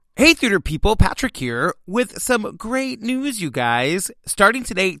Hey, theater people, Patrick here with some great news, you guys. Starting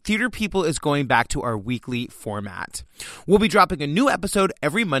today, Theater People is going back to our weekly format. We'll be dropping a new episode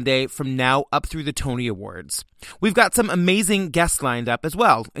every Monday from now up through the Tony Awards. We've got some amazing guests lined up as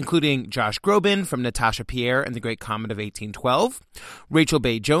well, including Josh Groban from Natasha Pierre and the Great Comet of 1812, Rachel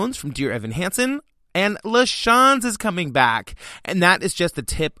Bay Jones from Dear Evan Hansen, and LaShawns is coming back. And that is just the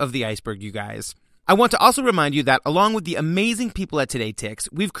tip of the iceberg, you guys. I want to also remind you that along with the amazing people at Today Ticks,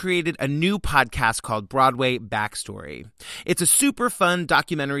 we've created a new podcast called Broadway Backstory. It's a super fun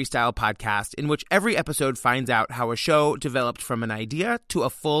documentary-style podcast in which every episode finds out how a show developed from an idea to a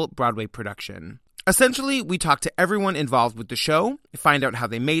full Broadway production. Essentially, we talk to everyone involved with the show, find out how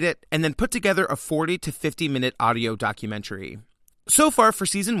they made it, and then put together a 40 to 50-minute audio documentary. So far for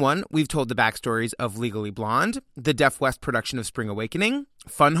Season 1, we've told the backstories of Legally Blonde, the Deaf West production of Spring Awakening,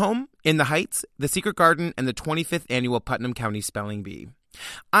 Fun Home, In the Heights, The Secret Garden, and the 25th Annual Putnam County Spelling Bee.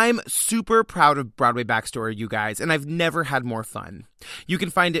 I'm super proud of Broadway Backstory, you guys, and I've never had more fun. You can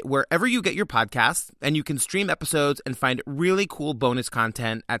find it wherever you get your podcasts, and you can stream episodes and find really cool bonus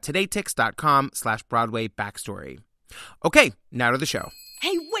content at todaytix.com/Broadway Backstory. Okay, now to the show.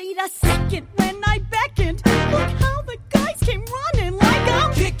 Hey, wait a second, when I beckoned, look how the guys came running like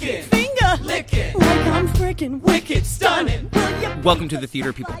I'm kicking, finger licking, like I'm freaking wicked stunning. Welcome to the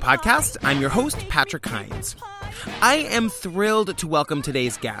Theater People Podcast. I'm your host, Patrick Hines. I am thrilled to welcome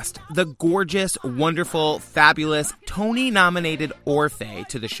today's guest, the gorgeous, wonderful, fabulous, Tony-nominated Orfeh,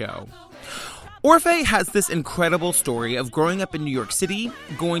 to the show. Orfeh has this incredible story of growing up in New York City,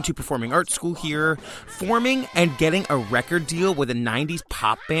 going to performing arts school here, forming and getting a record deal with a 90s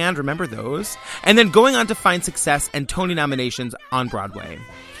pop band, remember those? And then going on to find success and Tony nominations on Broadway.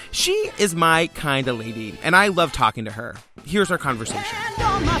 She is my kind of lady, and I love talking to her. Here's our conversation. Go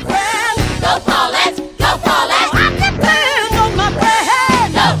Paulette, go Paulette, I depend on my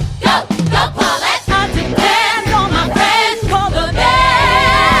friend. Go Paulette, I depend on my friend. Call the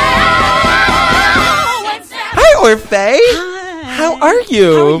Hi, Orfeh. Hi. How are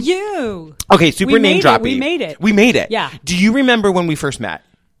you? How are you? Okay, super name dropping. We made it. We made it. Yeah. Do you remember when we first met?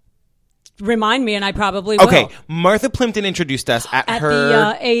 Remind me, and I probably will. Okay, Martha Plimpton introduced us at her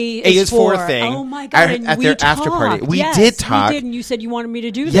the A is for for thing. Oh my God! At their after party. We Yes, did talk. We did, and you said you wanted me to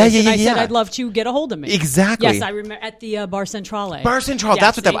do this, Yeah, and I said yeah. I'd love to get a hold of me. Exactly. Yes, I remember at the Bar Centrale. Bar Central. Yeah,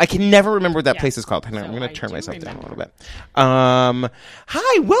 that's what that. see? I can never remember what that Yeah. place is called. Hang on, So I'm going I to turn do myself down a remember. little bit.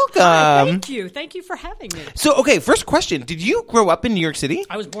 Hi, welcome. Hi, thank you. Thank you for having me. So, okay, first question: did you grow up in New York City?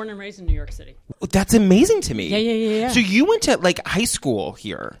 I was born and raised in New York City. That's amazing to me. Yeah. So you went to like high school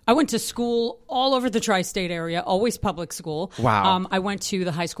here. I went to school all over the tri-state area, always public school. Wow. I went to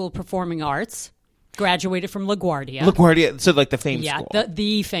the High School of Performing Arts, graduated from LaGuardia. LaGuardia, so like the Fame Yeah, School.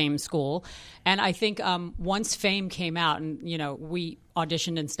 the Fame School. And I think once Fame came out, and we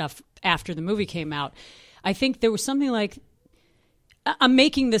auditioned and stuff after the movie came out, I think there was something like, I'm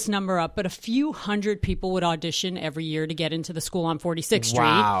making this number up, but a few hundred people would audition every year to get into the school on 46th Street.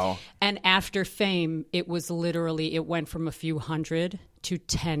 Wow. And after Fame, it went from a few hundred to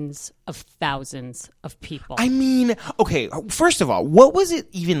tens of thousands of people. I mean, okay, first of all, what was it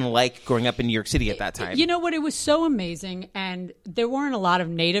even like growing up in New York City at that time? You know what? It was so amazing. And there weren't a lot of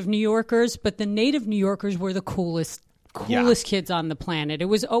native New Yorkers, but the native New Yorkers were the coolest kids on the planet. It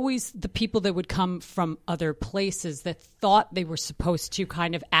was always the people that would come from other places that thought they were supposed to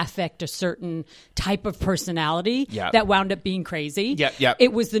kind of affect a certain type of personality that wound up being crazy. Yeah.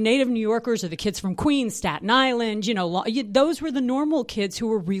 It was the native New Yorkers or the kids from Queens, Staten Island, those were the normal kids who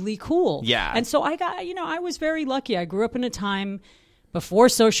were really cool. Yeah. And so I was very lucky. I grew up in a time before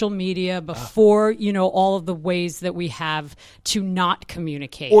social media, before, all of the ways that we have to not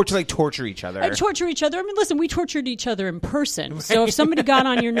communicate. Or to like torture each other. I mean, listen, we tortured each other in person. So if somebody got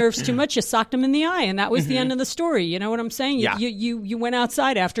on your nerves too much, you socked them in the eye, and that was the end of the story. You know what I'm saying? You went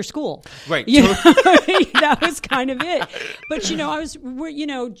outside after school. Right. That was kind of it. But, Gen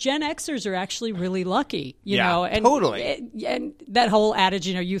Xers are actually really lucky, and totally. And that whole adage,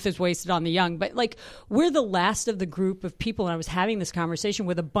 youth is wasted on the young. But like, we're the last of the group of people, and I was having this conversation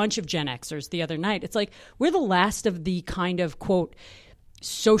with a bunch of Gen Xers the other night. It's like we're the last of the kind of, quote,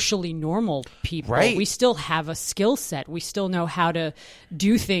 socially normal people. Right. We still have a skill set. We still know how to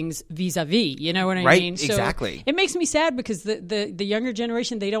do things vis-a-vis. You know what I mean? So exactly. It makes me sad because the younger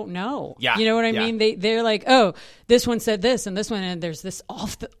generation, they don't know. Yeah. You know what I mean? They're like, oh, this one said this and this one, and there's this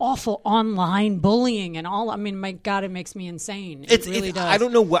awful online bullying and all. I mean, my God, it makes me insane. It really does. I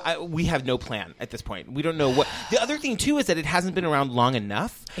don't know what we have no plan at this point. We don't know what. The other thing too is that it hasn't been around long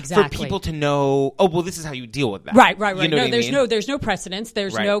enough for people to know. Oh, well, this is how you deal with that. Right. You know There's no precedence.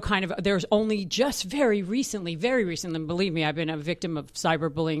 surveillance. There's no kind of, there's only just very recently, and believe me, I've been a victim of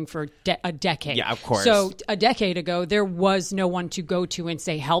cyberbullying for a decade. Yeah, of course. So a decade ago, there was no one to go to and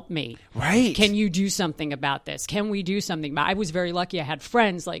say, help me. Right. Can you do something about this? Can we do something? I was very lucky. I had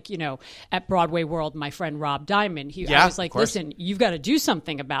friends like, at Broadway World, my friend Rob Diamond. I was like, listen, you've got to do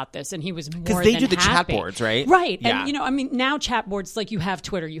something about this. And he was more than happy. Because they do the chat boards, right? Right. Yeah. And, now chat boards, like you have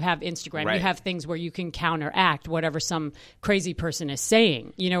Twitter, you have Instagram, you have things where you can counteract whatever some crazy person is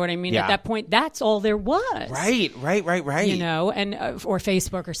saying. You know what I mean? Yeah. At that point, that's all there was. Right. And or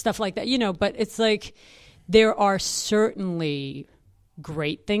Facebook or stuff like that, but it's like there are certainly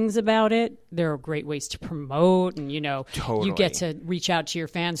great things about it. There are great ways to promote, and Totally. you get to reach out to your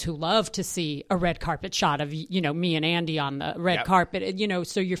fans who love to see a red carpet shot of me and Andy on the red carpet.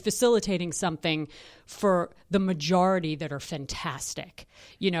 So you're facilitating something for the majority that are fantastic.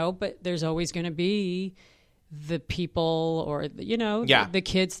 But there's always going to be the people or the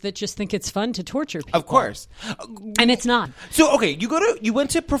kids that just think it's fun to torture people. Of course. And it's not. So okay, you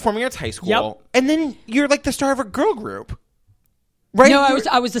went to Performing Arts High School, and then you're like the star of a girl group. Right? No,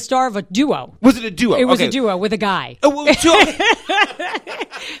 I was the star of a duo. Was it a duo? It was a duo with a guy. Oh, well, listen.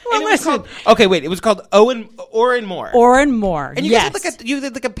 It was called Or and More. Or and More. And you guys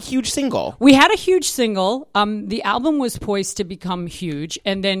did like a huge single. We had a huge single. The album was poised to become huge,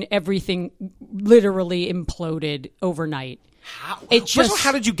 and then everything literally imploded overnight. First of all,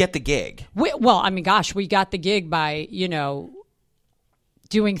 how did you get the gig? We got the gig by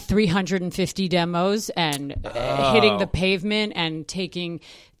doing 350 demos and hitting the pavement and taking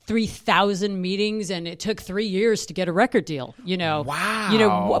 3,000 meetings, and it took 3 years to get a record deal.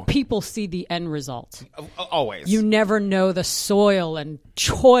 Wow. People see the end result. Always. You never know the soil and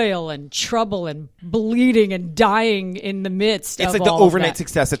toil and trouble and bleeding and dying in the midst of all of that. It's like the overnight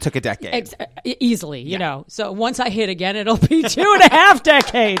success that took a decade. Easily, So once I hit again, it'll be 2.5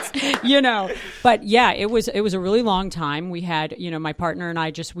 decades, But yeah, it was a really long time. We had, my partner and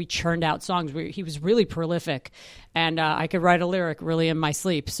I we churned out songs. He was really prolific, and I could write a lyric really in my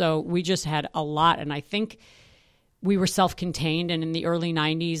sleep. So we just had a lot, and I think we were self-contained, and in the early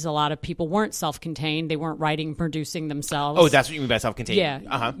 90s, a lot of people weren't self-contained. They weren't writing and producing themselves. Oh, that's what you mean by self-contained? Yeah.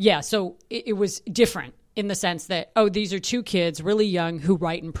 Uh-huh. Yeah, so it was different in the sense that, these are two kids really young who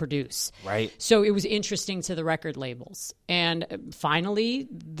write and produce. Right. So it was interesting to the record labels. And finally,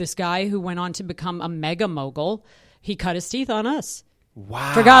 this guy who went on to become a mega mogul, he cut his teeth on us.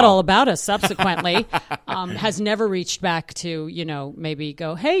 Wow. Forgot all about us subsequently. Has never reached back to, maybe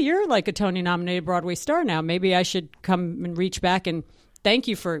go, hey, you're like a Tony-nominated Broadway star now. Maybe I should come and reach back and thank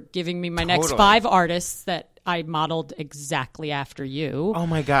you for giving me my next 5 artists that I modeled exactly after you. Oh,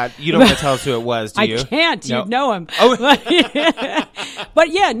 my God. You don't want to tell us who it was, do you? I can't. No. You'd know him. Oh. But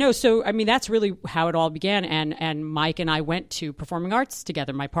yeah, no. So, that's really how it all began. And Mike and I went to performing arts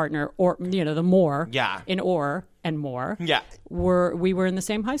together. My partner, the More. Yeah. In Or and More. Yeah. We were in the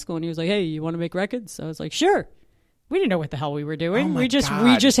same high school, and he was like, hey, you want to make records? So I was like, sure. We didn't know what the hell we were doing. Oh, we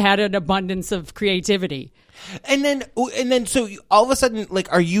just had an abundance of creativity. And then, so all of a sudden,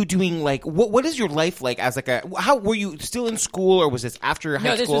 like, are you doing like what is your life like as like how were you still in school, or was this after high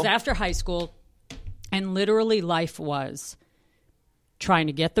school? No, this was after high school, and literally life was trying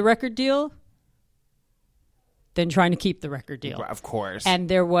to get the record deal, then trying to keep the record deal. Of course. And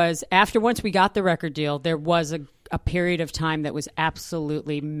there was once we got the record deal, there was a period of time that was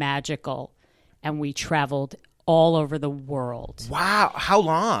absolutely magical, and we traveled all over the world. Wow. How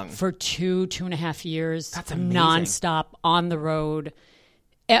long? For 2.5 years. That's amazing. Nonstop on the road.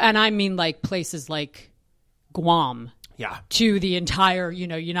 And I mean like places like Guam. Yeah. To the entire,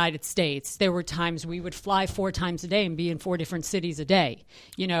 United States. There were times we would fly 4 times a day and be in 4 different cities a day,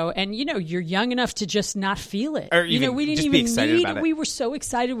 and you're young enough to just not feel it. Or even we didn't just even be excited need about it. We were so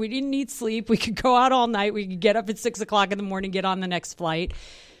excited. We didn't need sleep. We could go out all night. We could get up at 6:00 in the morning, get on the next flight.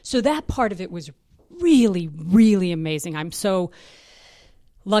 So that part of it was really, really amazing. I'm so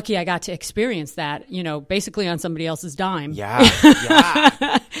lucky I got to experience that, basically on somebody else's dime. Yeah.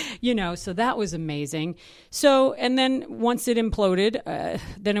 So that was amazing. So, and then once it imploded,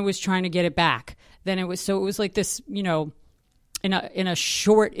 then it was trying to get it back. Then it was like this, in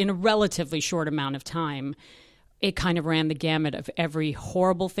a relatively short amount of time, it kind of ran the gamut of every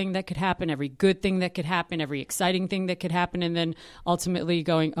horrible thing that could happen, every good thing that could happen, every exciting thing that could happen, and then ultimately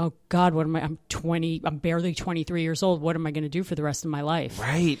going, oh God, I'm barely 23 years old. What am I going to do for the rest of my life?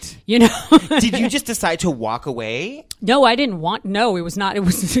 Right. Did you just decide to walk away? No, I didn't want. No, it was not. It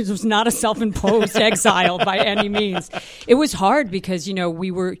was not a self-imposed exile by any means. It was hard because we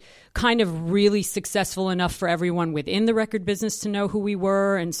were kind of really successful enough for everyone within the record business to know who we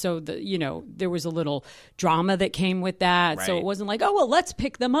were, and so there was a little drama that that came with that. Right. So it wasn't like, oh, well, let's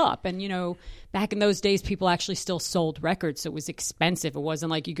pick them up. And, back in those days, people actually still sold records. So it was expensive. It wasn't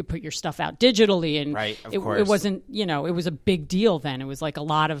like you could put your stuff out digitally. And right, of it course. wasn't, it was a big deal then. It was like a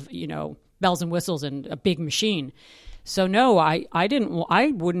lot of, bells and whistles and a big machine. So no, I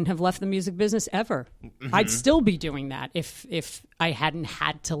wouldn't have left the music business ever. Mm-hmm. I'd still be doing that if I hadn't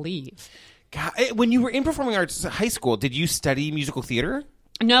had to leave. God, when you were in performing arts high school, did you study musical theater?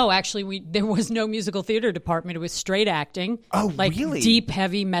 No, actually, there was no musical theater department. It was straight acting. Oh, like really? Deep,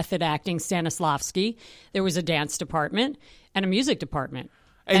 heavy method acting, Stanislavski. There was a dance department and a music department.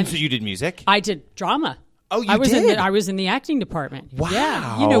 And so you did music? I did drama. Oh, you did? I was in the acting department. Wow.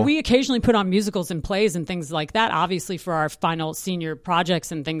 Yeah. We occasionally put on musicals and plays and things like that, obviously for our final senior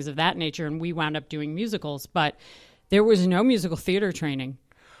projects and things of that nature, and we wound up doing musicals. But there was no musical theater training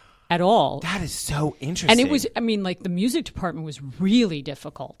at all. That is so interesting. And it was, the music department was really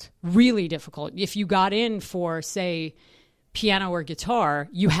difficult. Really difficult. If you got in for, say, piano or guitar,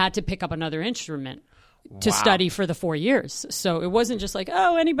 you had to pick up another instrument to study for the 4 years. So it wasn't just like,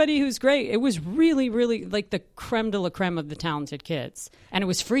 oh, anybody who's great. It was really, really like the creme de la creme of the talented kids. And it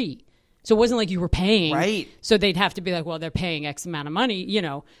was free. So it wasn't like you were paying. Right. So they'd have to be like, well, they're paying X amount of money.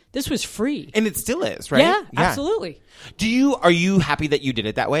 This was free. And it still is, right? Yeah, absolutely. Are you happy that you did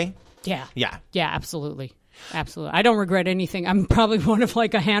it that way? Yeah. Yeah. Yeah, absolutely. Absolutely. I don't regret anything. I'm probably one of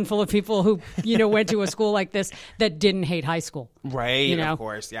like a handful of people who, went to a school like this that didn't hate high school. Right. Of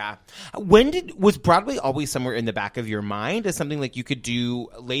course. Yeah. Was Broadway always somewhere in the back of your mind as something like you could do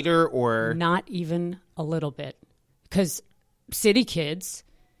later or? Not even a little bit. Because city kids,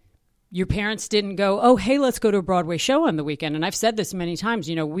 your parents didn't go, oh, hey, let's go to a Broadway show on the weekend. And I've said this many times,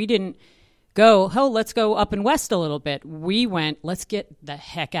 we didn't go, oh, let's go up and west a little bit. We went, let's get the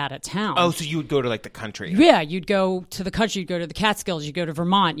heck out of town. Oh, so you would go to like the country. Yeah, you'd go to the country, you'd go to the Catskills, you'd go to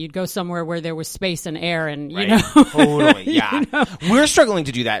Vermont, you'd go somewhere where there was space and air and, Totally, yeah. We're struggling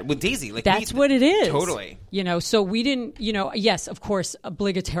to do that with Daisy. That's what it is. Totally. So we didn't, yes, of course,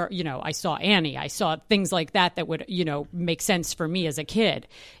 obligatory, I saw Annie, I saw things like that would, make sense for me as a kid.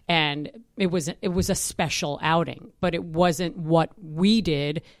 And it was a special outing, but it wasn't what we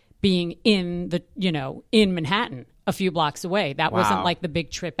did being in in Manhattan, a few blocks away. That wasn't like the big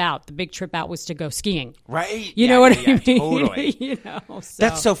trip out. The big trip out was to go skiing. Right. You know what I mean? Totally.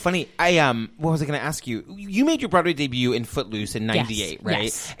 That's so funny. What was I going to ask you? You made your Broadway debut in Footloose in 98, right?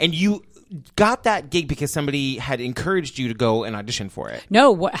 Yes. And you got that gig because somebody had encouraged you to go and audition for it.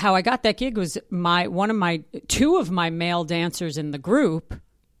 No, how I got that gig was two of my male dancers in the group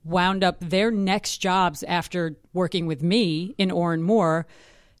wound up their next jobs after working with me in Orrin Moore.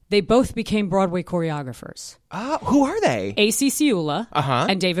 They both became Broadway choreographers. Who are they? A.C. Ciula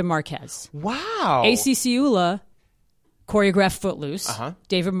and David Marquez. Wow. A.C. Ciula choreographed Footloose.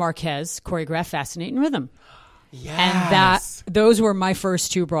 David Marquez choreographed Fascinating Rhythm. Yes. And those were my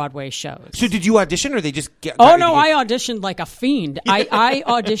first two Broadway shows. So did you audition or they just get... Oh, no, I auditioned like a fiend. I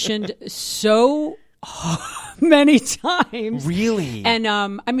auditioned so many times. Really? And,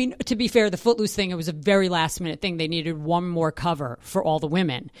 to be fair, the Footloose thing, it was a very last-minute thing. They needed one more cover for all the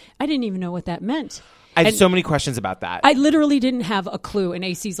women. I didn't even know what that meant. I have so many questions about that. I literally didn't have a clue. And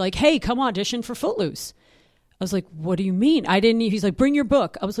AC's like, hey, come audition for Footloose. I was like, what do you mean? He's like, bring your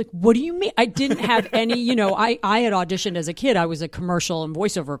book. I was like, what do you mean? I didn't have any, I had auditioned as a kid. I was a commercial and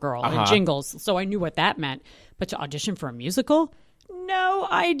voiceover girl and jingles. So I knew what that meant. But to audition for a musical? No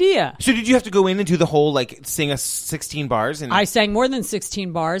idea. So did you have to go in and do the whole, sing us 16 bars? And I sang more than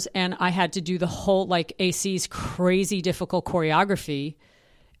 16 bars, and I had to do the whole, AC's crazy difficult choreography.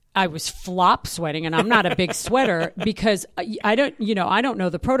 I was flop sweating, and I'm not a big sweater because I don't know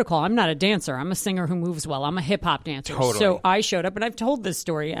the protocol. I'm not a dancer. I'm a singer who moves well. I'm a hip hop dancer. Totally. So I showed up, and I've told this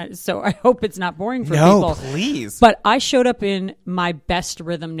story, so I hope it's not boring for people. No, please. But I showed up in my best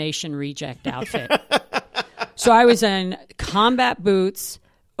Rhythm Nation reject outfit. So I was in combat boots,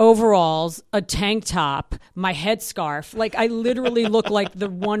 overalls, a tank top, my headscarf. I literally look like the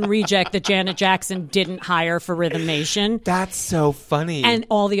one reject that Janet Jackson didn't hire for Rhythm Nation. That's so funny. And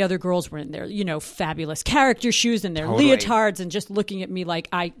all the other girls were in their, fabulous character shoes and their leotards and just looking at me like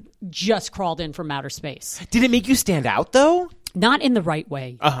I just crawled in from outer space. Did it make you stand out, though? Not in the right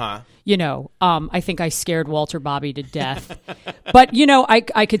way. I think I scared Walter Bobby to death. But,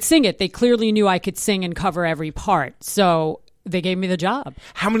 I could sing it. They clearly knew I could sing and cover every part. So they gave me the job.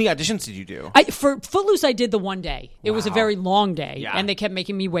 How many auditions did you do? For Footloose, I did the one day. It was a very long day. Yeah. And they kept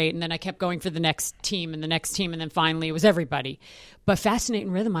making me wait. And then I kept going for the next team and the next team. And then finally it was everybody. But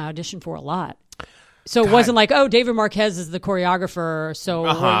Fascinating Rhythm, I auditioned for a lot. So it wasn't like, oh, David Marquez is the choreographer. So,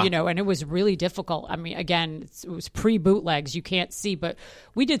 and it was really difficult. I mean, again, it was pre-bootlegs. You can't see, but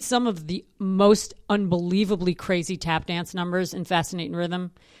we did some of the most unbelievably crazy tap dance numbers in Fascinating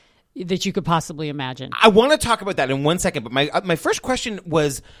Rhythm that you could possibly imagine. I want to talk about that in 1 second, but my first question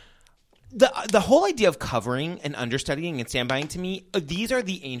was the whole idea of covering and understudying and standbying. To me, these are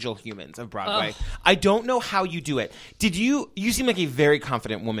the angel humans of Broadway. I don't know how you do it. You seem like a very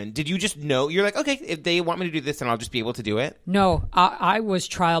confident woman. Did you just know? You're like, okay, if they want me to do this, then I'll just be able to do it? No, I was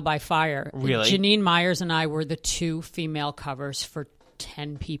trial by fire. Really? Janine Myers and I were the 2 female covers for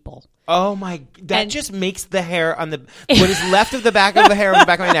 10 people. Oh my! That just makes the hair on what is left of the back of the hair on the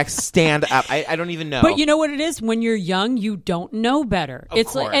back of my neck stand up. I don't even know. But you know what it is? When you're young, you don't know better. Of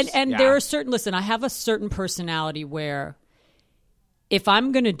course. Like, and there are certain. Listen, I have a certain personality where if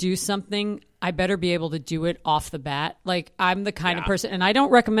I'm going to do something, I better be able to do it off the bat. Like, I'm the kind of person, and I don't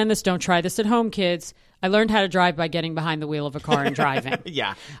recommend this. Don't try this at home, kids. I learned how to drive by getting behind the wheel of a car and driving.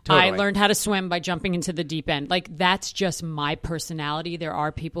 Yeah, totally. I learned how to swim by jumping into the deep end. Like, that's just my personality. There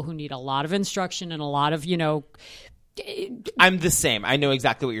are people who need a lot of instruction and a lot of, I'm the same. I know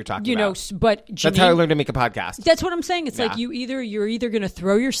exactly what you're talking about. But Janine, that's how I learned to make a podcast. That's what I'm saying. It's like you're either going to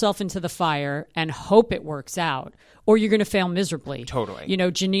throw yourself into the fire and hope it works out, or you're going to fail miserably. Totally.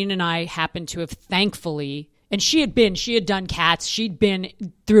 Janine and I happen to have thankfully. And she had done Cats. She'd been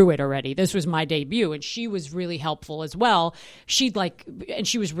through it already. This was my debut, and she was really helpful as well. She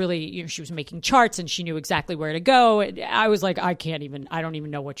was really, she was making charts, and she knew exactly where to go. And I was like, I don't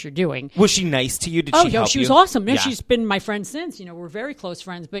even know what you're doing. Was she nice to you? Did she help you? She was awesome. No, she's been my friend since. We're very close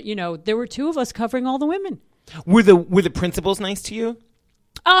friends. But there were 2 of us covering all the women. Were the principals nice to you?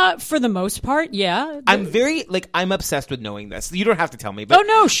 For the most part, yeah. I'm obsessed with knowing this. You don't have to tell me, but oh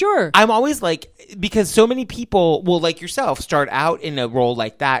no, sure. I'm always like, because so many people will, like yourself, start out in a role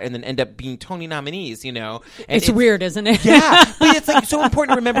like that and then end up being Tony nominees. And it's weird, isn't it? Yeah, but it's like so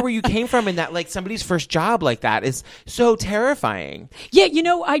important to remember where you came from, and that like somebody's first job like that is so terrifying. Yeah,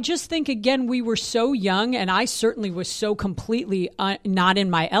 I just think again we were so young, and I certainly was so completely not in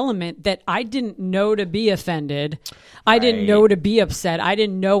my element that I didn't know to be offended. I didn't know to be upset. I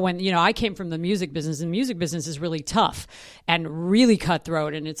didn't know when, I came from the music business, and the music business is really tough and really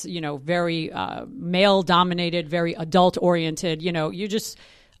cutthroat, and it's, very male dominated, very adult oriented.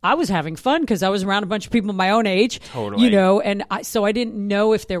 I was having fun because I was around a bunch of people my own age, totally. And so I didn't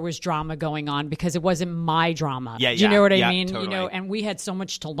know if there was drama going on because it wasn't my drama. Yeah, do you know what I mean? Totally. And we had so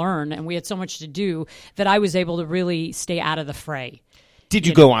much to learn and we had so much to do that I was able to really stay out of the fray. Did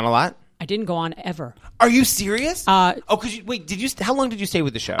you go on a lot? I didn't go on ever. Are you serious? Because how long did you stay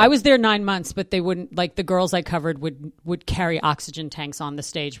with the show? I was there 9 months, but they wouldn't, like the girls I covered would carry oxygen tanks on the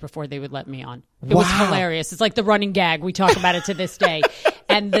stage before they would let me on. It was hilarious. It's like the running gag. We talk about it to this day.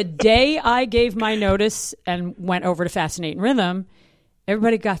 And the day I gave my notice and went over to Fascinating Rhythm,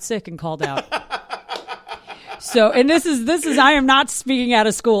 everybody got sick and called out. So, and this is, I am not speaking out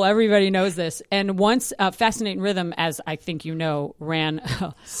of school. Everybody knows this. And once Fascinating Rhythm, as I think you know, ran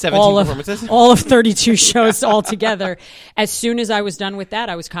 17 performances? all of 32 shows altogether. As soon as I was done with that,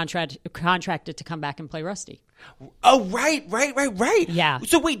 I was contracted to come back and play Rusty. Oh, right. Yeah.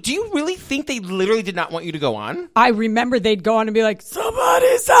 So wait, do you really think they literally did not want you to go on? I remember they'd go on and be like,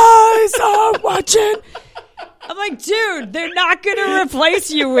 somebody's eyes are watching. I'm like, dude, they're not going to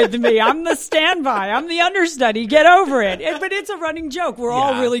replace you with me. I'm the standby. I'm the understudy. Get over it. But it's a running joke. We're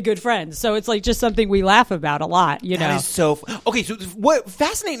all really good friends. So it's like just something we laugh about a lot, That is so... Okay, so what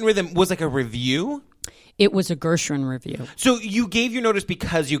Fascinating Rhythm was like a review? It was a Gershwin review. So you gave your notice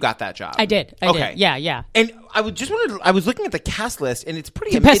because you got that job? I did. Okay. Yeah. And I was looking at the cast list, and it's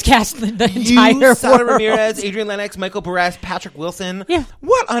pretty the best cast in the entire you, Sara world. Ramirez, Adrienne Lennox, Michael Buress, Patrick Wilson. Yeah.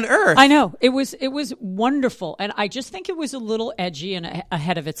 What on earth? I know. It was wonderful. And I just think it was a little edgy and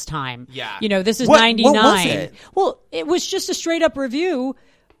ahead of its time. Yeah. This is 99. What was it? Well, it was just a straight up review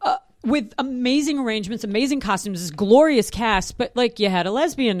with amazing arrangements, amazing costumes, this glorious cast, but like you had a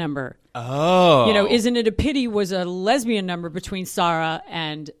lesbian number. Oh. Isn't It a Pity was a lesbian number between Sarah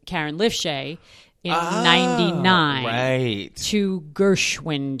and Karen Lifshay in 99. Right. 2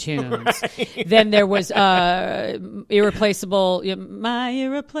 Gershwin tunes. Right. Then there was Irreplaceable, My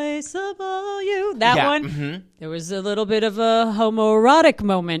Irreplaceable You. That one. Mm-hmm. There was a little bit of a homoerotic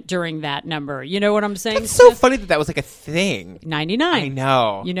moment during that number. You know what I'm saying? That's so funny that was like a thing. 99. I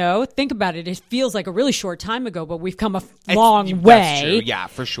know. Think about it. It feels like a really short time ago, but we've come a long way. That's true. Yeah,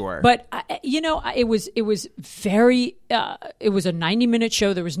 for sure. But, it was very, it was a 90-minute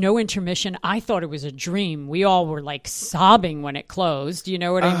show. There was no intermission. I thought it was a dream. We all were like sobbing when it closed. You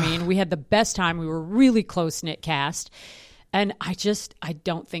know what I mean? We had the best time. We were really close-knit cast. And I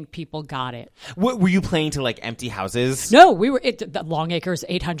don't think people got it. What, were you playing to like empty houses? No, we were the Longacre's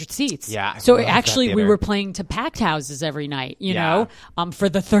 800 seats. Yeah. So actually we were playing to packed houses every night, you know, for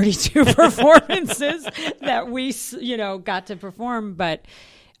the 32 performances that we, got to perform. But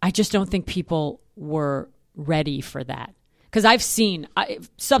I just don't think people were ready for that. Because I have seen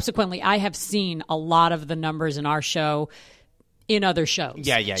a lot of the numbers in our show in other shows.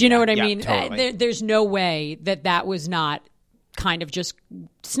 Yeah. Do you know what I mean? Totally. There's no way that was not kind of just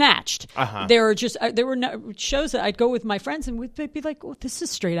snatched. There were shows that I'd go with my friends and they'd be like, "Oh, this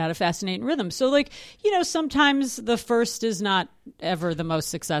is straight out of Fascinating Rhythm." So like, sometimes the first is not ever the most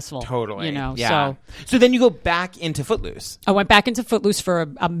successful. Totally. Yeah. So then you go back into Footloose. I went back into Footloose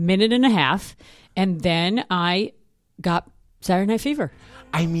for a minute and a half, and then I got Saturday Night Fever.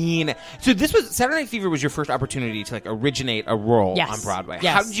 I mean, so Saturday Night Fever was your first opportunity to like originate a role on Broadway.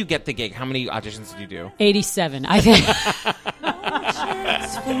 Yes. How did you get the gig? How many auditions did you do? 87, I think.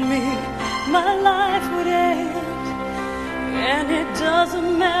 For me, my life would end, and it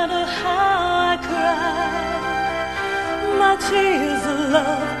doesn't matter how I cry. My tears of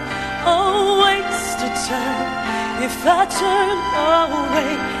love, a waste of time. If I turn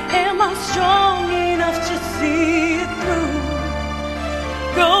away, am I strong enough to see it through?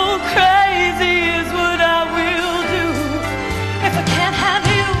 Go crazy is what I will do. If I can't have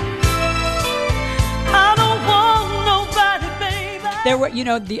you, I don't want nobody, baby. There were,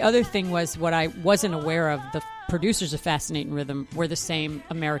 the other thing was what I wasn't aware of. The producers of Fascinating Rhythm were the same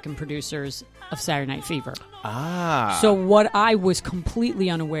American producers of Saturday Night Fever. So what I was completely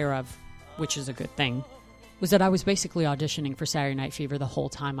unaware of, which is a good thing, was that I was basically auditioning for Saturday Night Fever the whole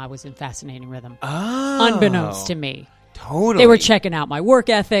time I was in Fascinating Rhythm. Unbeknownst to me. Totally. They were checking out my work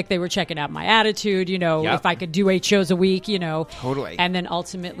ethic. They were checking out my attitude, if I could do 8 shows a week, Totally. And then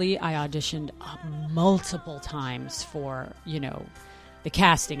ultimately I auditioned multiple times for, the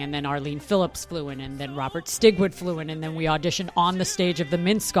casting. And then Arlene Phillips flew in, and then Robert Stigwood flew in, and then we auditioned on the stage of the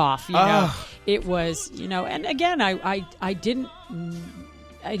Minskoff, It was, and again, I didn't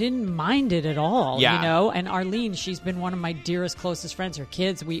mind it at all, And Arlene, she's been one of my dearest, closest friends. Her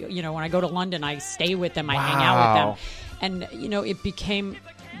kids, when I go to London, I stay with them, I hang out with them. And, it became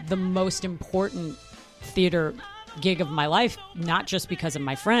the most important theater gig of my life, not just because of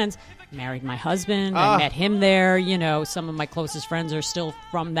my friends. I married my husband. I met him there. Some of my closest friends are still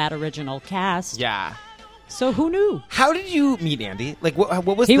from that original cast. Yeah. So who knew? How did you meet Andy? Like,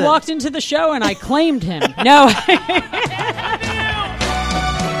 what was He walked into the show and I claimed him. No.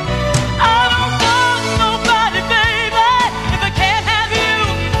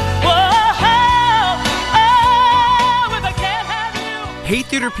 Hey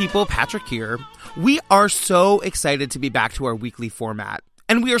theater people, Patrick here. We are so excited to be back to our weekly format.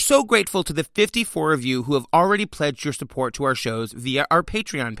 And we are so grateful to the 54 of you who have already pledged your support to our shows via our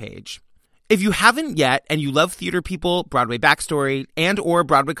Patreon page. If you haven't yet and you love Theater People, Broadway Backstory, and or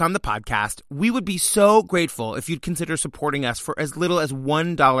BroadwayCon the podcast, we would be so grateful if you'd consider supporting us for as little as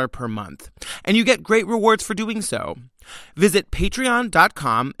 $1 per month. And you get great rewards for doing so. Visit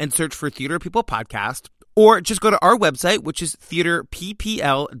patreon.com and search for Theater People Podcast, or just go to our website, which is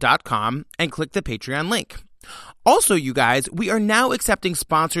theaterppl.com, and click the Patreon link. Also, you guys, we are now accepting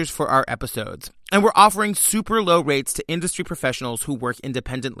sponsors for our episodes, and we're offering super low rates to industry professionals who work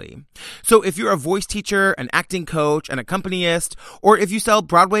independently. So if you're a voice teacher, an acting coach, an accompanist, or if you sell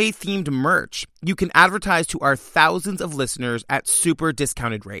Broadway-themed merch, you can advertise to our thousands of listeners at super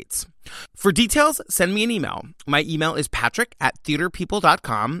discounted rates. For details, send me an email. My email is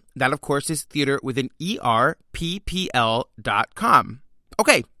patrick@theaterpeople.com. That, of course, is theater with an ERPPL.com.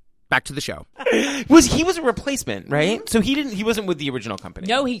 Okay. Back to the show. He was a replacement, right? So he wasn't with the original company.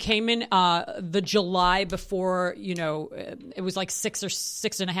 No, he came in the July before, it was like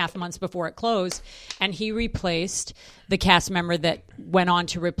 6.5 months before it closed, and he replaced the cast member that went on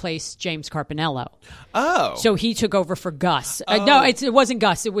to replace James Carpinello. Oh. So he took over for Gus. No, it wasn't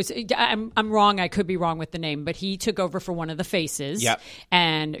Gus. It was, I'm wrong. I could be wrong with the name, but he took over for one of the faces. Yep.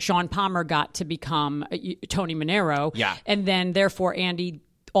 And Sean Palmer got to become Tony Manero. Yeah. And then therefore Andy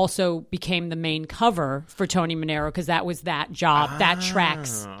also became the main cover for Tony Manero because that was that job, that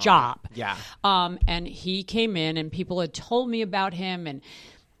track's job. Yeah. And he came in and people had told me about him and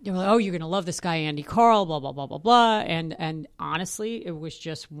they were like, oh, you're going to love this guy, Andy Carl, blah, blah, blah, blah, blah. And honestly, it was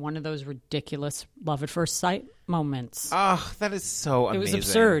just one of those ridiculous love at first sight moments. Oh, that is so amazing. It was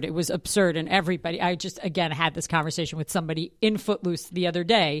absurd. It was absurd. And everybody, I just, again, had this conversation with somebody in Footloose the other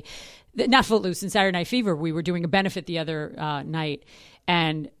day. Not Footloose, in Saturday Night Fever. We were doing a benefit the other night.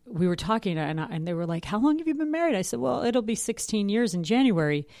 And we were talking, and they were like, how long have you been married? I said, well, it'll be 16 years in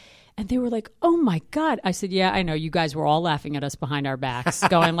January. And they were like, oh, my God. I said, yeah, I know. You guys were all laughing at us behind our backs,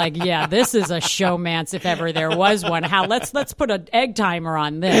 going like, yeah, this is a showmance if ever there was one. Let's put an egg timer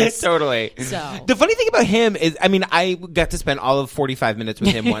on this. Totally. So the funny thing about him is, I mean, I got to spend all of 45 minutes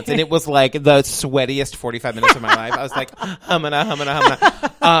with him once, and it was like the sweatiest 45 minutes of my life. I was like, humming.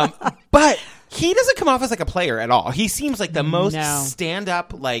 But he doesn't come off as like a player at all. He seems like the most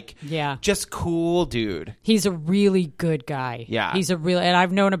stand-up, like, just cool dude. He's a really good guy. Yeah. And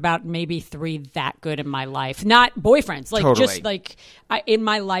I've known about maybe 3 that good in my life. Not boyfriends. Like, totally. just like, in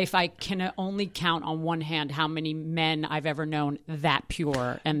my life, I can only count on one hand how many men I've ever known that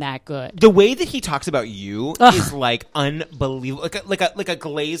pure and that good. The way that he talks about you is like unbelievable. Like a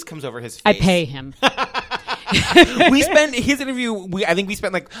glaze comes over his face. I pay him. We spent his interview. I think we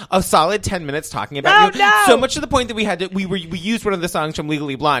spent like a solid 10 minutes talking about you. No. So much to the point that we used one of the songs from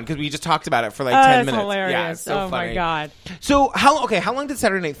Legally Blonde because we just talked about it for like 10 minutes. Hilarious. Yeah, it's so funny. My God. So how long did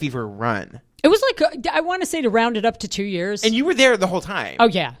Saturday Night Fever run? It was like, I want to say to round it up to 2 years. And you were there the whole time. Oh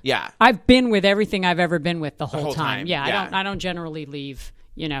yeah. Yeah. I've been with everything I've ever been with the whole time. Yeah. I don't generally leave.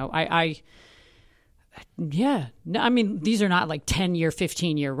 You know, yeah. No, I mean, these are not like 10-year,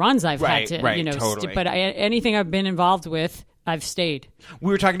 15-year runs I've had to, totally. But anything I've been involved with, I've stayed.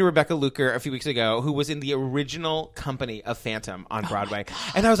 We were talking to Rebecca Luker a few weeks ago, who was in the original company of Phantom on Broadway.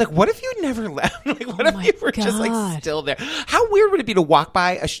 And I was like, what if you never left? Like, what if you were just like still there? How weird would it be to walk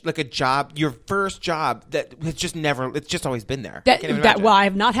by a job, your first job that has just it's just always been there? Well, I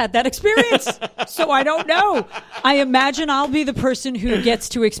have not had that experience, so I don't know. I imagine I'll be the person who gets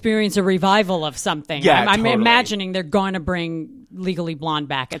to experience a revival of something. Yeah, I'm totally. imagining they're going to bring Legally Blonde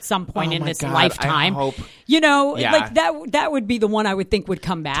back at some point in this lifetime. I hope. You know, like that would be the one I would think would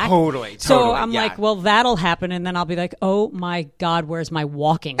come back. Totally. So I'm like, well, that'll happen, and then I'll be like, oh my God, where's my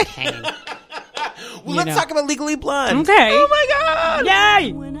walking cane? Well, let's talk about Legally Blonde. Okay. Oh my God.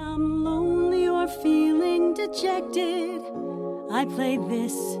 Yay! When I'm lonely or feeling dejected, I play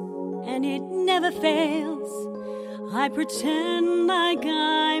this and it never fails. I pretend like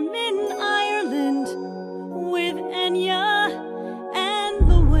I'm in Ireland with Enya and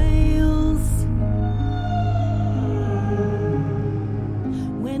the whales.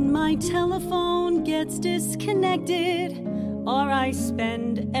 When my telephone gets disconnected or I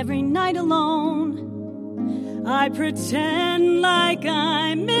spend every night alone, I pretend like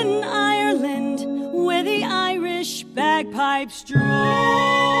I'm in Ireland where the Irish bagpipes drone.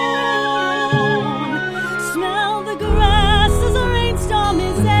 Smell the grass as a rainstorm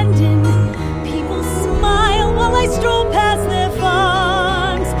is ending. People smile while I stroll past their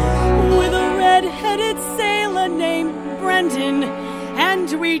farms with a red-headed sailor named Brendan,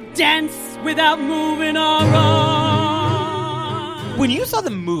 and we dance without moving our arms. When you saw the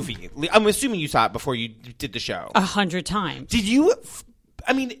movie, I'm assuming you saw it before you did the show. 100 times. Did you?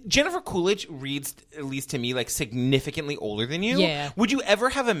 I mean, Jennifer Coolidge reads, at least to me, like significantly older than you. Yeah. Would you ever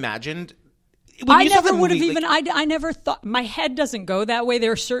have imagined? I never would have even. I never thought. My head doesn't go that way.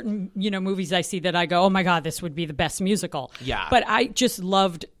 There are certain movies I see that I go, oh my God, this would be the best musical. Yeah. But I just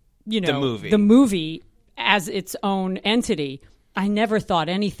loved the movie as its own entity. I never thought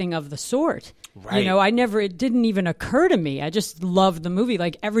anything of the sort. Right. It didn't even occur to me. I just loved the movie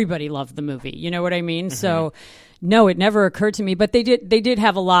like everybody loved the movie. You know what I mean? Mm-hmm. So, no, it never occurred to me. But they did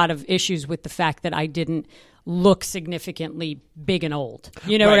have a lot of issues with the fact that I didn't look significantly big and old.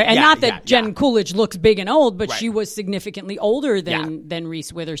 You know, right. Not that Jen Coolidge looks big and old, but right. she was significantly older than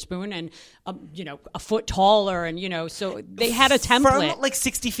Reese Witherspoon and, a foot taller. And, so they had a template. From like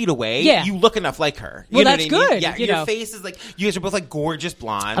 60 feet away, you look enough like her. Well, that's good. Yeah, your face is like, you guys are both like gorgeous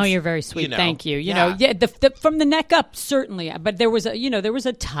blondes. Oh, you're very sweet. Thank you. From the neck up, certainly. But there was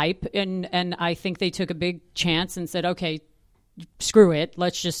a type, and I think they took a big chance and said, okay, screw it,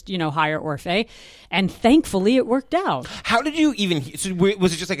 let's just hire Orfeh, and thankfully it worked out. How did you even? So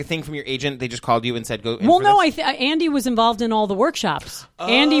was it just like a thing from your agent? They just called you and said go. Well, no, Andy was involved in all the workshops. Oh.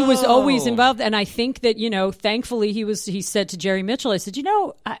 Andy was always involved, and I think that thankfully he said to Jerry Mitchell, I said,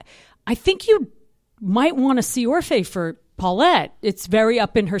 I think you might want to see Orfeh for Paulette. It's very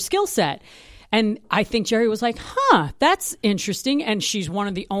up in her skill set. And I think Jerry was like, that's interesting. And she's one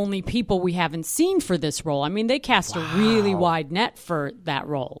of the only people we haven't seen for this role. I mean, they cast a really wide net for that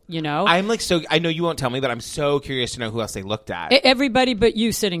role, I'm like, I know you won't tell me, but I'm so curious to know who else they looked at. Everybody but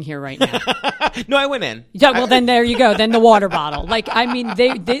you sitting here right now. No, I went in. Yeah, well, then there you go. Then the water bottle. Like, I mean,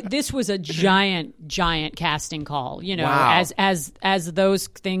 this was a giant giant casting call, Wow. as those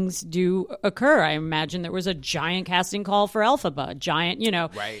things do occur. I imagine there was a giant casting call for Elphaba, giant,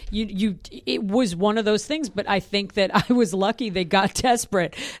 Right. It was one of those things, but I think that I was lucky they got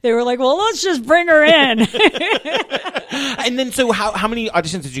desperate. They were like, well, let's just bring her in. And then, so how many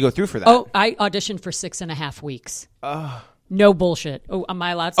auditions did you go through for that? Oh, I auditioned for 6.5 weeks. No bullshit. Oh, am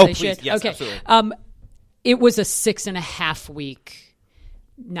I allowed to say please. shit? Yes, okay. absolutely. It was a 6.5 week,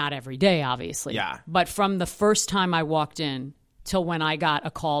 not every day, obviously. Yeah. But from the first time I walked in till when I got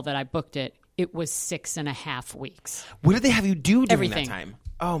a call that I booked it, it was 6.5 weeks. What did they have you do during Everything. that time?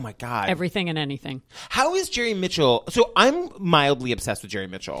 Oh my God. Everything and anything. How is Jerry Mitchell? So I'm mildly obsessed with Jerry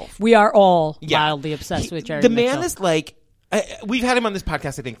Mitchell. We are all Yeah. mildly obsessed with Jerry The Mitchell. man is like, we've had him on this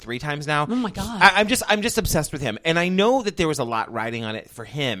podcast, I think, 3 times now. Oh my God. I'm just obsessed with him, and I know that there was a lot riding on it for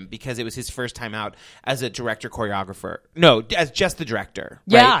him because it was his first time out as a director choreographer. No, as just the director.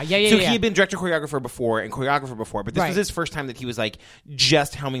 Yeah, right? yeah. So yeah. he had been director choreographer before and choreographer before, but this Right. was his first time that he was like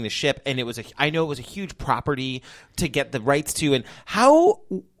just helming the ship, and I know it was a huge property to get the rights to. And how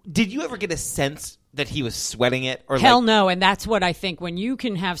did you ever get a sense that he was sweating it? Or Hell no. And that's what I think when you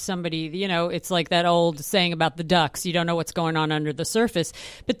can have somebody, it's like that old saying about the ducks. You don't know what's going on under the surface.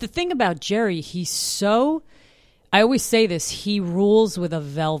 But the thing about Jerry, I always say this, he rules with a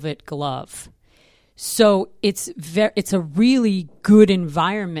velvet glove. So it's a really good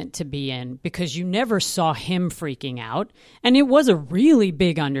environment to be in because you never saw him freaking out. And it was a really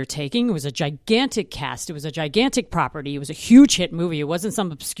big undertaking. It was a gigantic cast. It was a gigantic property. It was a huge hit movie. It wasn't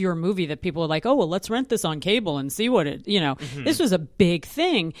some obscure movie that people were like, oh, well, let's rent this on cable and see what it, This was a big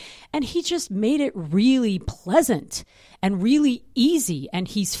thing. And he just made it really pleasant and really easy. And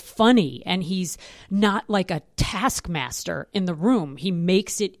he's funny. And he's not like a taskmaster in the room. He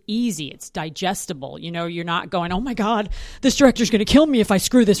makes it easy. It's digestible. You're not going, oh my God, this director's going to kill me if I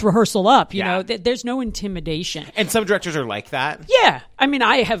screw this rehearsal up. There's no intimidation. And some directors are like that. Yeah. I mean,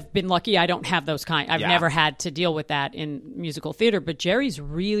 I have been lucky. I don't have those I've Yeah. never had to deal with that in musical theater, but Jerry's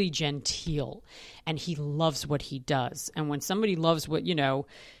really genteel and he loves what he does. And when somebody loves what,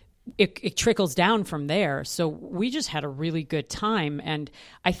 it trickles down from there. So we just had a really good time. And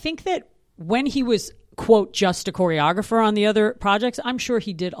I think that when he was, quote, just a choreographer on the other projects, I'm sure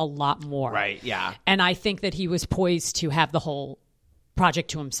he did a lot more. Right, yeah. And I think that he was poised to have the whole project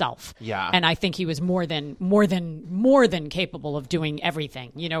to himself. Yeah. And I think he was more than capable of doing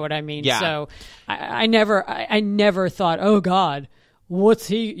everything. You know what I mean? Yeah. So I never thought, oh God, what's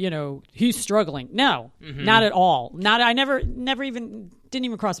he, he's struggling. No, not at all. Didn't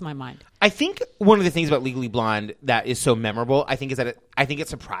even cross my mind. I think one of the things about Legally Blonde that is so memorable, I think, is that it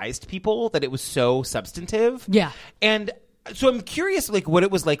surprised people that it was so substantive. Yeah. And so I'm curious, like, what it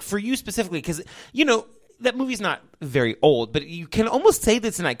was like for you specifically, because, that movie's not very old, but you can almost say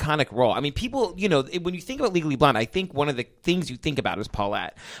that's an iconic role. I mean, people, when you think about Legally Blonde, I think one of the things you think about is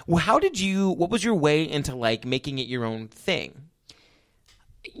Paulette. Well, what was your way into, like, making it your own thing?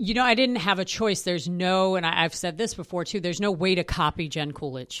 I didn't have a choice. There's no, and I've said this before too, there's no way to copy Jen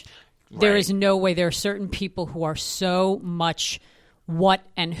Coolidge. Right. There is no way. There are certain people who are so much what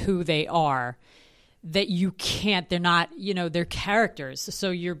and who they are that you can't, they're not, they're characters. So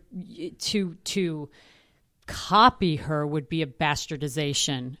you're, to copy her would be a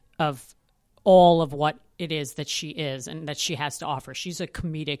bastardization of all of what it is that she is and that she has to offer. She's a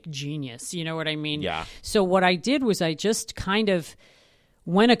comedic genius. You know what I mean? Yeah. So what I did was I just kind of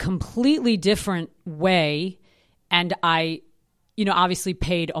went a completely different way, and I, obviously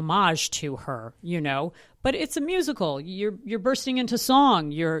paid homage to her, but it's a musical. You're bursting into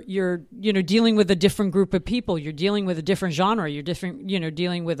song. You're dealing with a different group of people. You're dealing with a different genre. You're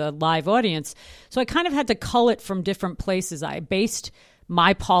dealing with a live audience. So I kind of had to cull it from different places. I based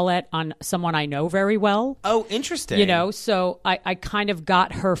my Paulette on someone I know very well. Oh, interesting. So I kind of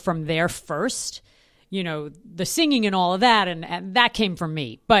got her from there first. The singing and all of that, and that came from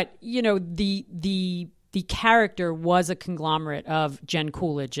me. But, the character was a conglomerate of Jen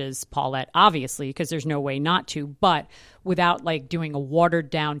Coolidge's Paulette, obviously, because there's no way not to, but without, like, doing a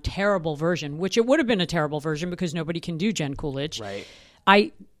watered-down, terrible version, which it would have been a terrible version because nobody can do Jen Coolidge. Right.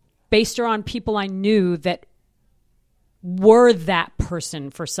 I based her on people I knew that were that person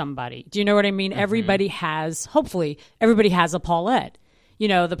for somebody. Do you know what I mean? Mm-hmm. Hopefully, everybody has a Paulette.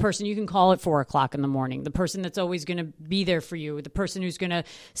 The person you can call at 4:00 in the morning, the person that's always going to be there for you, the person who's going to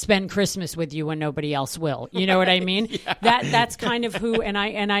spend Christmas with you when nobody else will. You know what I mean? Yeah. That's kind of who, and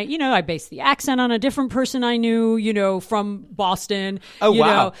I based the accent on a different person I knew, from Boston. Oh,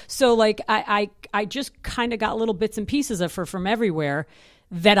 wow. So like I just kind of got little bits and pieces of her from everywhere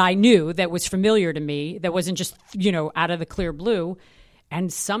that I knew that was familiar to me, that wasn't just, out of the clear blue.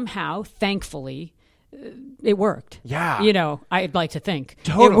 And somehow, thankfully, it worked. Yeah. You know, I'd like to think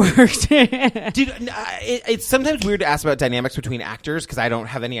Totally. it worked. Dude, it's sometimes weird to ask about dynamics between actors because I don't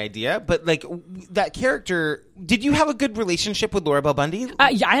have any idea. But like that character, did you have a good relationship with Laura Bell Bundy?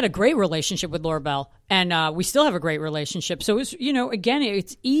 Yeah, I had a great relationship with Laura Bell, and we still have a great relationship. So it's, you know, again,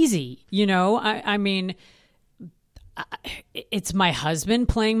 it's easy. You know, I mean, it's my husband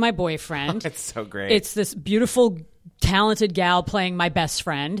playing my boyfriend. It's so great. It's this beautiful, talented gal playing my best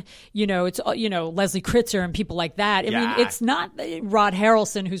friend. You know, it's, you know, Leslie Kritzer and people like that. I mean, it's not Rod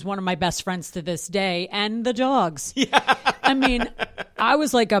Harrelson, who's one of my best friends to this day, and the dogs. Yeah. I mean, I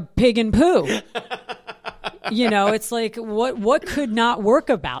was like a pig in poo. You know, it's like, what could not work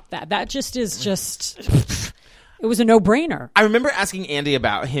about that? That just is just... It was a no-brainer. I remember asking Andy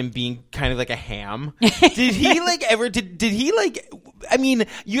about him being kind of like a ham. Did he like ever? Did he like? I mean,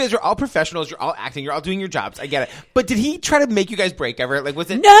 you guys are all professionals. You're all acting. You're all doing your jobs. I get it. But did he try to make you guys break ever? Like, was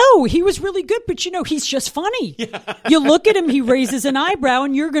it? No, he was really good. But you know, he's just funny. Yeah. You look at him, he raises an eyebrow,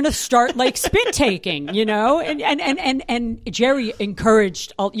 and you're going to start like spit taking. You know, and Jerry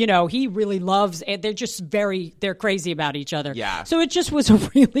encouraged. You know, he really loves. And they're crazy about each other. Yeah. So it just was a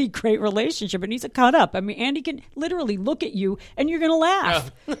really great relationship, and he's a cut up. I mean, Andy can literally look at you and you're going to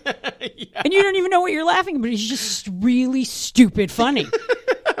laugh. Oh. Yeah. And you don't even know what you're laughing, but he's just really stupid funny.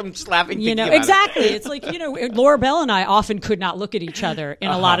 I'm just laughing. You know, exactly. It's like, you know, Laura Bell and I often could not look at each other in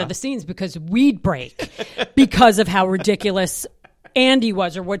a lot of the scenes because we'd break because of how ridiculous Andy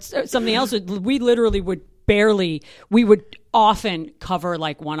was or what's something else. We literally would often cover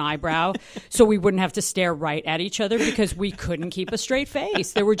like one eyebrow so we wouldn't have to stare right at each other because we couldn't keep a straight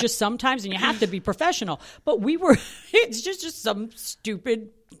face. There were just some times, and you have to be professional, but it's just some stupid,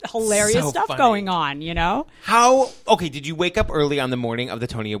 hilarious stuff going on, you know? Did you wake up early on the morning of the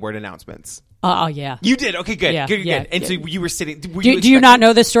Tony Award announcements? Yeah. You did? Okay, good. Yeah, good. yeah, And yeah. so you were sitting... Do you not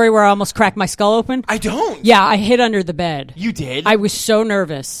know this story where I almost cracked my skull open? I don't. Yeah, I hid under the bed. You did? I was so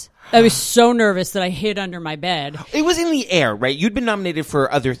nervous. I was so nervous that I hid under my bed. It was in the air, right? You'd been nominated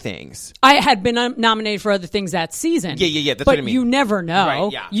for other things. I had been nominated for other things that season. Yeah. That's what I mean. But you never know.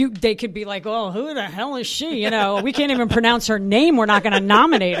 Right, yeah. They could be like, oh, who the hell is she? You know, we can't even pronounce her name. We're not going to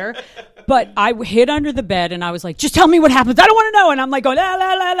nominate her. But I hid under the bed and I was like, just tell me what happens. I don't want to know. And I'm like, going, la,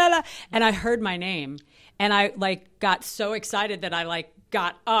 la, la, la, la. And I heard my name. And I like got so excited that I like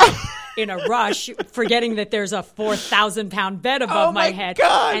got up in a rush, forgetting that there's a 4,000-pound bed above my head.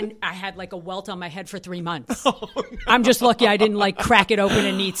 God. And I had like a welt on my head for 3 months. Oh, no. I'm just lucky I didn't like crack it open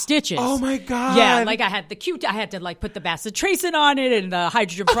and need stitches. Oh my God. Yeah, like I had to like put the bacitracin on it and the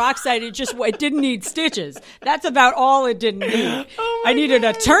hydrogen peroxide. It didn't need stitches. That's about all it didn't need. Oh I needed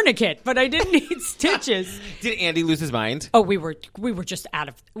a tourniquet, but I didn't need stitches. Did Andy lose his mind? Oh, we were just out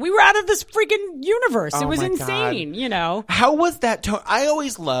of this freaking universe. It was insane, you know. How was that? I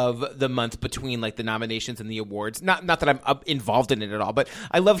always love the month between like the nominations and the awards. Not that I'm involved in it at all, but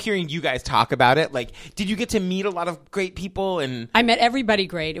I love hearing you guys talk about it. Like, did you get to meet a lot of great people? And I met everybody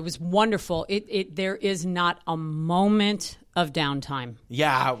great. It was wonderful. There is not a moment of downtime.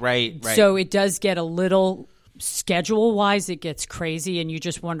 Yeah, right. So it does get a little schedule wise, it gets crazy, and you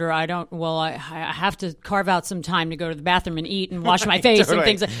just wonder. I have to carve out some time to go to the bathroom and eat and wash my face and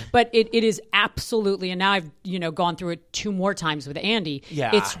things. But it is absolutely, and now I've gone through it 2 more times with Andy.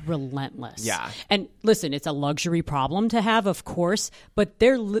 Yeah, it's relentless. Yeah, and listen, it's a luxury problem to have, of course, but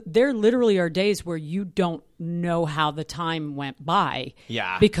there literally are days where you don't know how the time went by.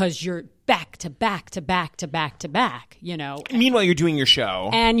 Yeah, because you're back to back to back to back to back, Meanwhile, you're doing your show.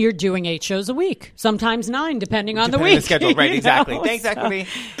 And you're doing 8 shows a week, sometimes 9, depending on the week. The schedule, right, exactly. Thanks, Equity.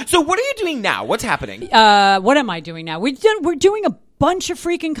 So what are you doing now? What's happening? What am I doing now? We're doing a bunch of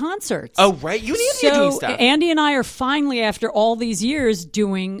freaking concerts. Oh, right. You and Andy are doing stuff. Andy and I are finally, after all these years,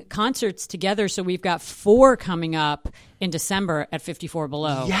 doing concerts together. So we've got 4 coming up in December at 54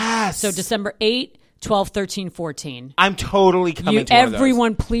 Below. Yes. So December 8, 12, 13, 14. I'm totally coming to one of those.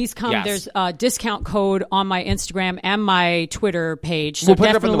 Everyone, please come. Yes. There's a discount code on my Instagram and my Twitter page. So we'll put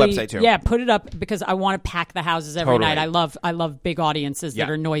it up on the website too. Yeah, put it up because I want to pack the houses every Totally. night. I love big audiences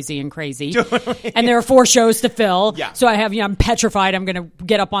that are noisy and crazy. And there are 4 shows to fill. Yeah. So I'm petrified. I'm going to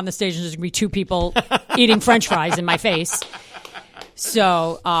get up on the stage and there's going to be 2 people eating French fries in my face.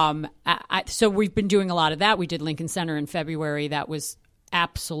 So, so we've been doing a lot of that. We did Lincoln Center in February. That was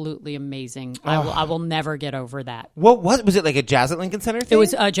absolutely amazing. I will never get over that. What was it, like a Jazz at Lincoln Center thing? It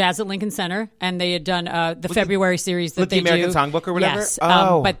was a Jazz at Lincoln Center, and they had done the February series that they do. With the American Songbook or whatever? Yes,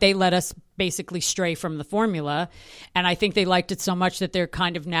 Oh. but they let us basically stray from the formula, and I think they liked it so much that they're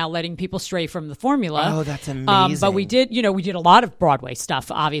kind of now letting people stray from the formula. Oh, that's amazing. But we did a lot of Broadway stuff,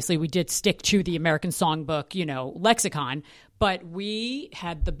 obviously. We did stick to the American Songbook, lexicon. But we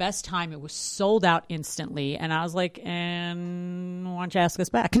had the best time. It was sold out instantly. And I was like, and why don't you ask us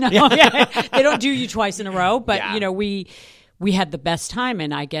back? No, they don't do you twice in a row. But, we had the best time.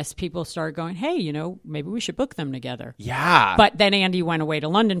 And I guess people started going, hey, maybe we should book them together. Yeah. But then Andy went away to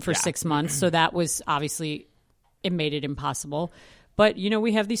London for 6 months. So that was obviously, it made it impossible. But,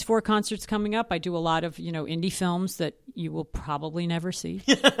 we have these 4 concerts coming up. I do a lot of, indie films that you will probably never see.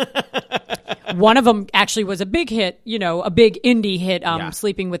 One of them actually was a big hit, a big indie hit,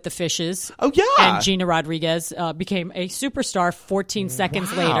 Sleeping with the Fishes. Oh, yeah. And Gina Rodriguez became a superstar 14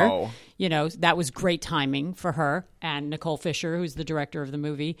 seconds later. That was great timing for her and Nicole Fisher, who's the director of the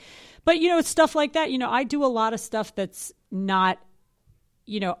movie. But, it's stuff like that. I do a lot of stuff that's not,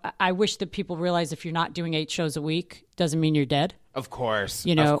 I wish that people realize if you're not doing 8 shows a week, doesn't mean you're dead. Of course.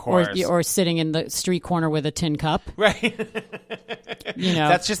 Or sitting in the street corner with a tin cup. Right.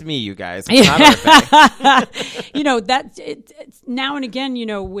 That's just me, you guys. It's not Orfeh. Now and again,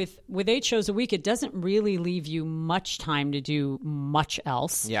 with 8 shows a week, it doesn't really leave you much time to do much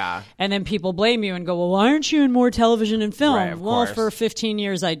else. Yeah. And then people blame you and go, well, why aren't you in more television and film? Right, well, for 15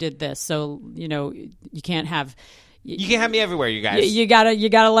 years I did this. So, you can't have... You can't have me everywhere, you guys. You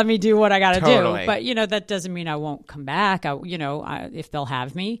gotta let me do what I gotta Totally. do. But that doesn't mean I won't come back. If they'll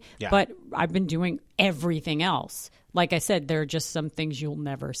have me. Yeah. But I've been doing everything else. Like I said, there are just some things you'll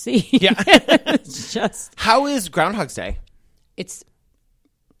never see. Yeah. It's just. How is Groundhog's Day?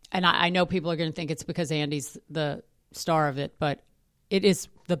 And I know people are going to think it's because Andy's the star of it, but it is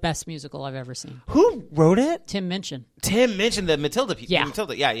the best musical I've ever seen. Who wrote it? Tim Minchin. Tim Minchin, the Matilda people. Yeah.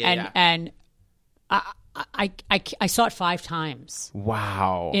 Matilda. Yeah. And I saw it 5 times.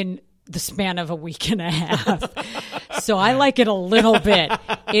 Wow. In the span of a week and a half. So I like it a little bit.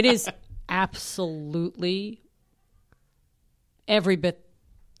 It is absolutely every bit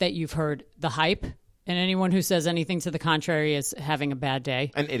that you've heard the hype. And anyone who says anything to the contrary is having a bad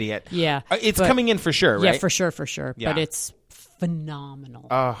day. An idiot. Yeah. It's coming in for sure, right? Yeah, for sure. Yeah. But it's phenomenal.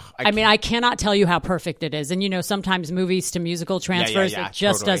 I mean, I cannot tell you how perfect it is. And, sometimes movies to musical transfers, it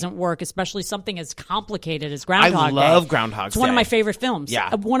just totally. doesn't work, especially something as complicated as Groundhog Day. I love Groundhog Day. It's one of my favorite films.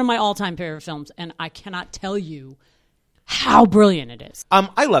 Yeah. One of my all-time favorite films. And I cannot tell you how brilliant it is.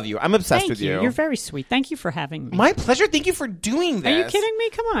 I love you. I'm obsessed Thank with you. you. You're very sweet. Thank you for having me. My pleasure. Thank you for doing this. Are you kidding me?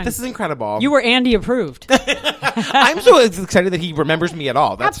 Come on. This is incredible. You were Andy approved. I'm so excited that he remembers me at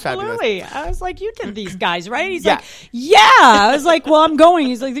all. That's Absolutely. fabulous. I was like, you did these guys, right? He's like, yeah. I was like, well, I'm going.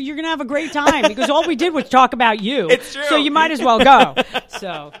 He's like, you're going to have a great time because all we did was talk about you. It's true. So you might as well go.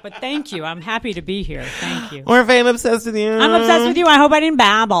 But thank you. I'm happy to be here. Thank you. Orfeh, I'm obsessed with you. I'm obsessed with you. I hope I didn't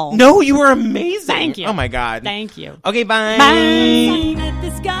babble. No, you were amazing. Thank you. Oh, my God. Thank you. Okay, bye. Bye. I met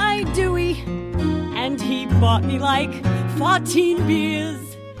this guy Dewey, and he bought me like 14 beers.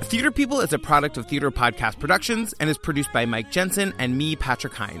 Theater People is a product of Theater Podcast Productions and is produced by Mike Jensen and me,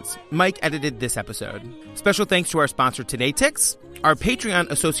 Patrick Hines. Mike edited this episode. Special thanks to our sponsor today, Tix, our Patreon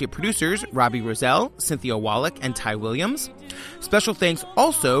associate producers, Robbie Roselle, Cynthia Wallach, and Ty Williams. Special thanks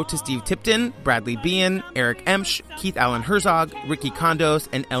also to Steve Tipton, Bradley Bean, Eric Emsch, Keith Allen Herzog, Ricky Kondos,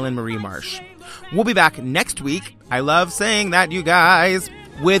 and Ellen Marie Marsh. We'll be back next week. I love saying that, you guys.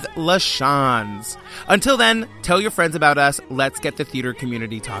 With LaShans. Until then, tell your friends about us. Let's get the theater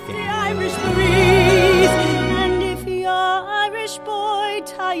community talking. The Irish breeze, and if your Irish boy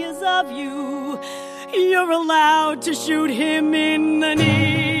tires of you, you're allowed to shoot him in the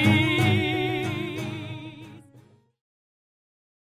knee.